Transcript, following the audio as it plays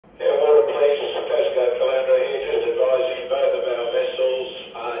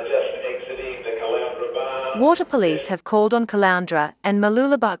Water police have called on Caloundra and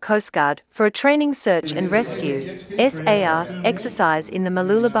Mooloolaba CoastGuard for a training search and rescue (SAR) exercise in the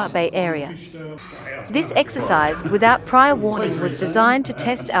Mooloolaba Bay area. This exercise, without prior warning, was designed to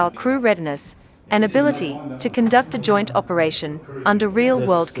test our crew readiness and ability to conduct a joint operation under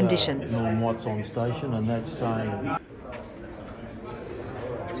real-world conditions. What's on station, and that's saying.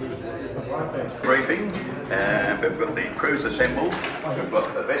 Briefing, we've got the crews assembled, we've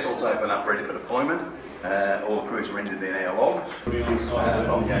got the vessels open up ready for deployment, all the crews are entered in our logs.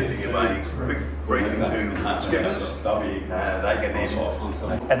 I'm going to give a quick briefing to skippers, they get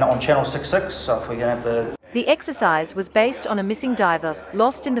in. And on channel 66, so if we can have the... The exercise was based on a missing diver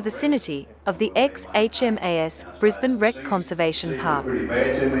lost in the vicinity of the ex-HMAS Brisbane Wreck Conservation Park. Pretty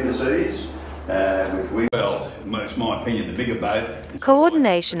bad, 2 metre seas. Well, it's my opinion, the bigger boat.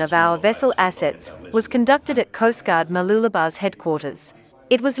 Coordination of our vessel assets was conducted at CoastGuard Mooloolaba's headquarters.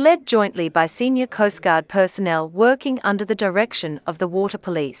 It was led jointly by senior CoastGuard personnel working under the direction of the Water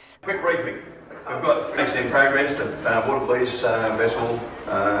Police. Quick briefing. We've got accident in progress. The Water Police vessel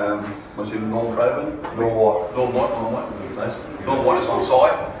was in Norm White is on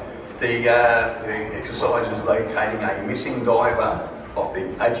site. The exercise is locating a missing diver off the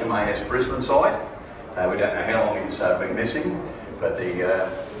HMAS Brisbane site. We don't know how long he's been missing, but the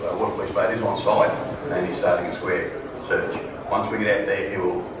Water Police boat is on site and he's starting a square search. Once we get out there, he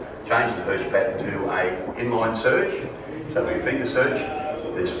will change the search pattern to a inline search. So we finger search.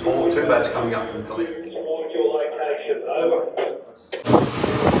 There's two boats coming up from the left. Your location, over.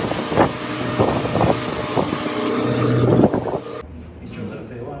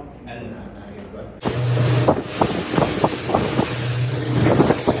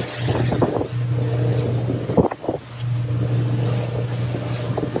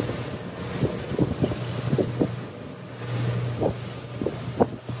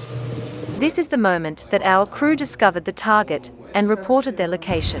 This is the moment that our crew discovered the target and reported their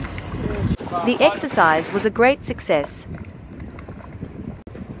location. The exercise was a great success.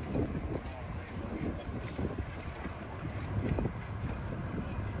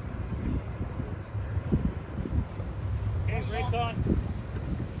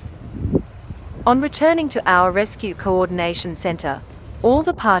 On returning to our rescue coordination centre, all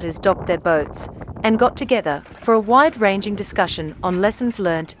the parties docked their boats and got together for a wide-ranging discussion on lessons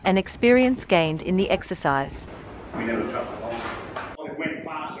learnt and experience gained in the exercise. We never trusted long. It went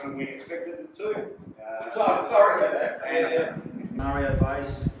faster than we expected it to. Sorry about that. And, Mario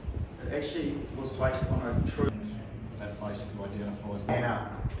base actually was based on a true... That basically identifies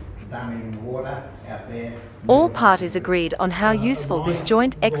done in water out there. All parties agreed on how useful this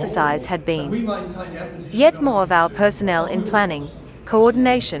joint exercise had been. Yet more of our personnel in planning,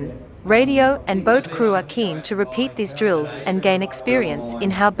 coordination, radio and boat crew are keen to repeat these drills and gain experience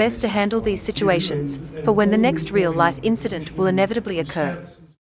in how best to handle these situations for when the next real-life incident will inevitably occur.